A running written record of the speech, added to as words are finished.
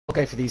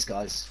go for these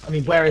guys. I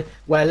mean, we're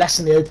less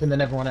in the open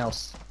than everyone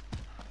else.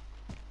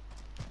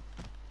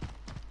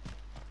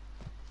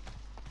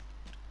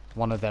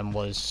 One of them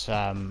was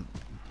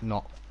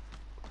not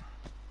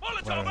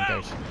well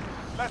engaged.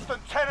 Less than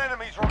 10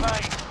 enemies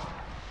remain.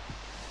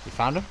 You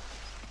found him?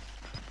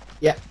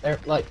 Yeah, they're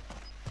like.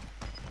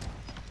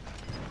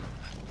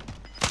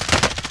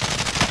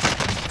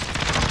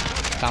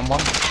 Down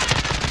one.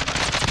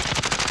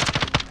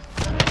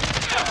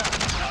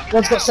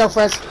 One's got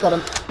self-res. Got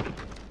him.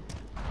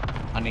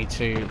 I need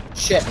to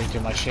Shit.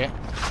 redo my shit.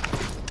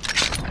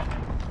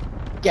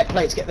 Get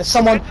plates. Get. There's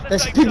someone.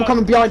 There's people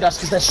coming behind us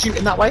because they're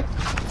shooting that way.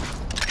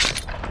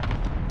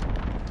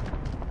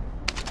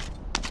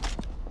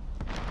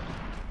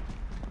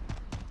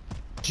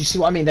 Do you see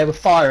what I mean? They were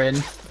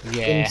firing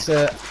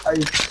into.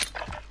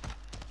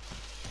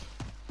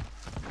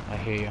 I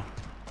hear you.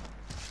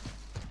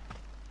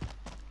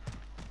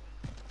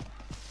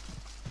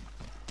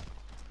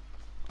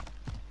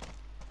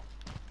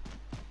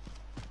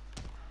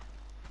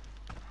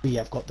 We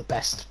have got the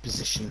best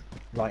position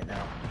right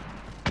now.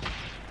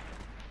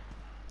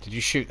 Did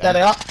you shoot There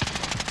them? they are.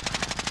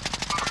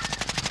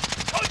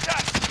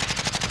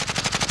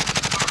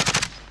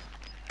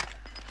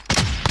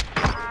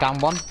 Down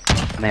one.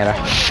 Nera.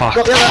 Fuck.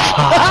 Got the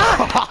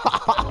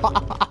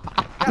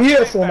other.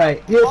 Beautiful,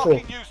 mate. Beautiful.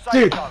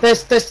 Dude,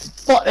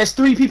 there's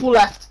 3 people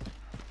left.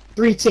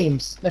 3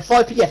 teams. They're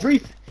 5. Yeah,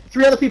 3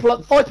 other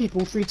people. 5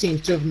 people, 3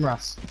 teams. 2 of them are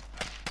us.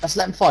 Let's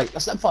let them fight.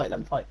 Let's let them fight. Let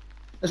them fight.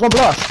 There's one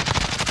below us.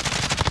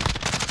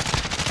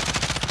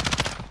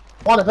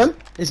 One of them.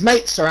 His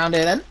mates around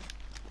here. Then.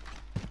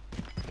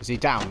 Is he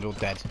down or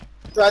dead?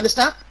 Do I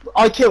understand?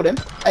 I killed him.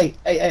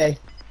 Hey.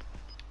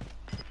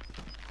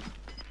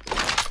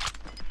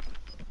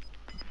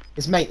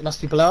 His mate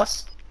must be below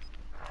us.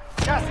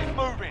 Gas is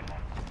moving.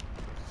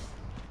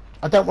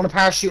 I don't want to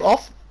parachute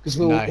off because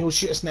No. he'll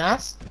shoot us in the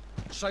ass.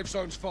 Safe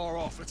zone's far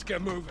off. Let's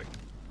get moving.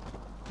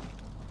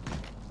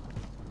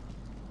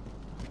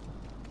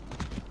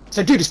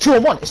 So, dude, it's 2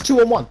 on 1. It's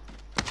 2 on 1.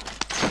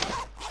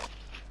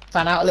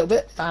 Fan out a little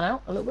bit. Fan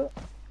out a little bit.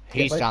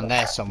 He's down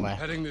there somewhere.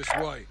 Heading this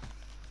way.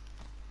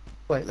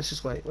 Wait, let's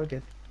just wait. We're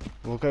good.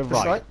 We'll go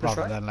Push right push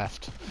rather than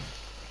left.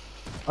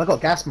 I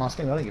got gas mask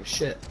in. I don't give a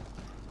shit.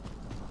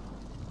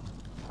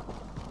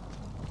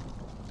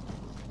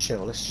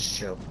 Chill. Let's just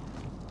chill.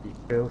 Be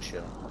real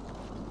chill.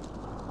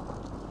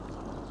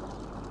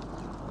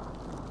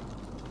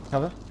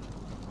 Cover.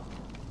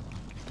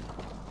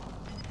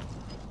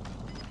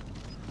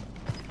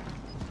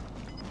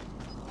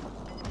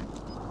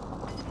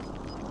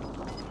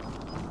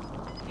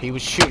 He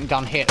was shooting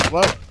down here.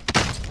 Whoa!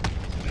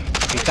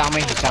 He's down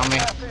me. He's down me.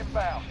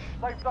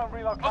 Safe zone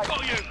relocated. I've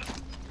got you.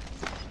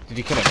 Did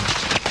you kill him?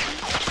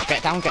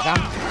 Get down. Get down.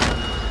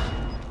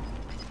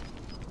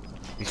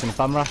 He's gonna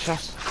bum rush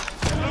us.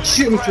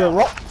 Shoot me through a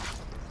rock.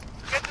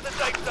 Get to the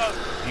safe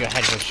zone. Your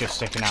head was just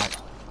sticking out.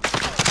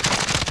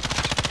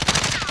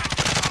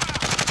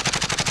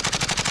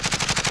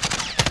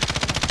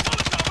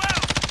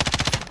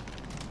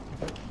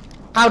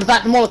 How did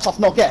that Molotov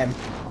not get him?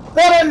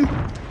 Got him!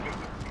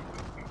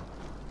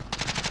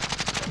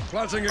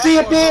 Planting it. See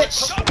ya,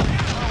 bitch!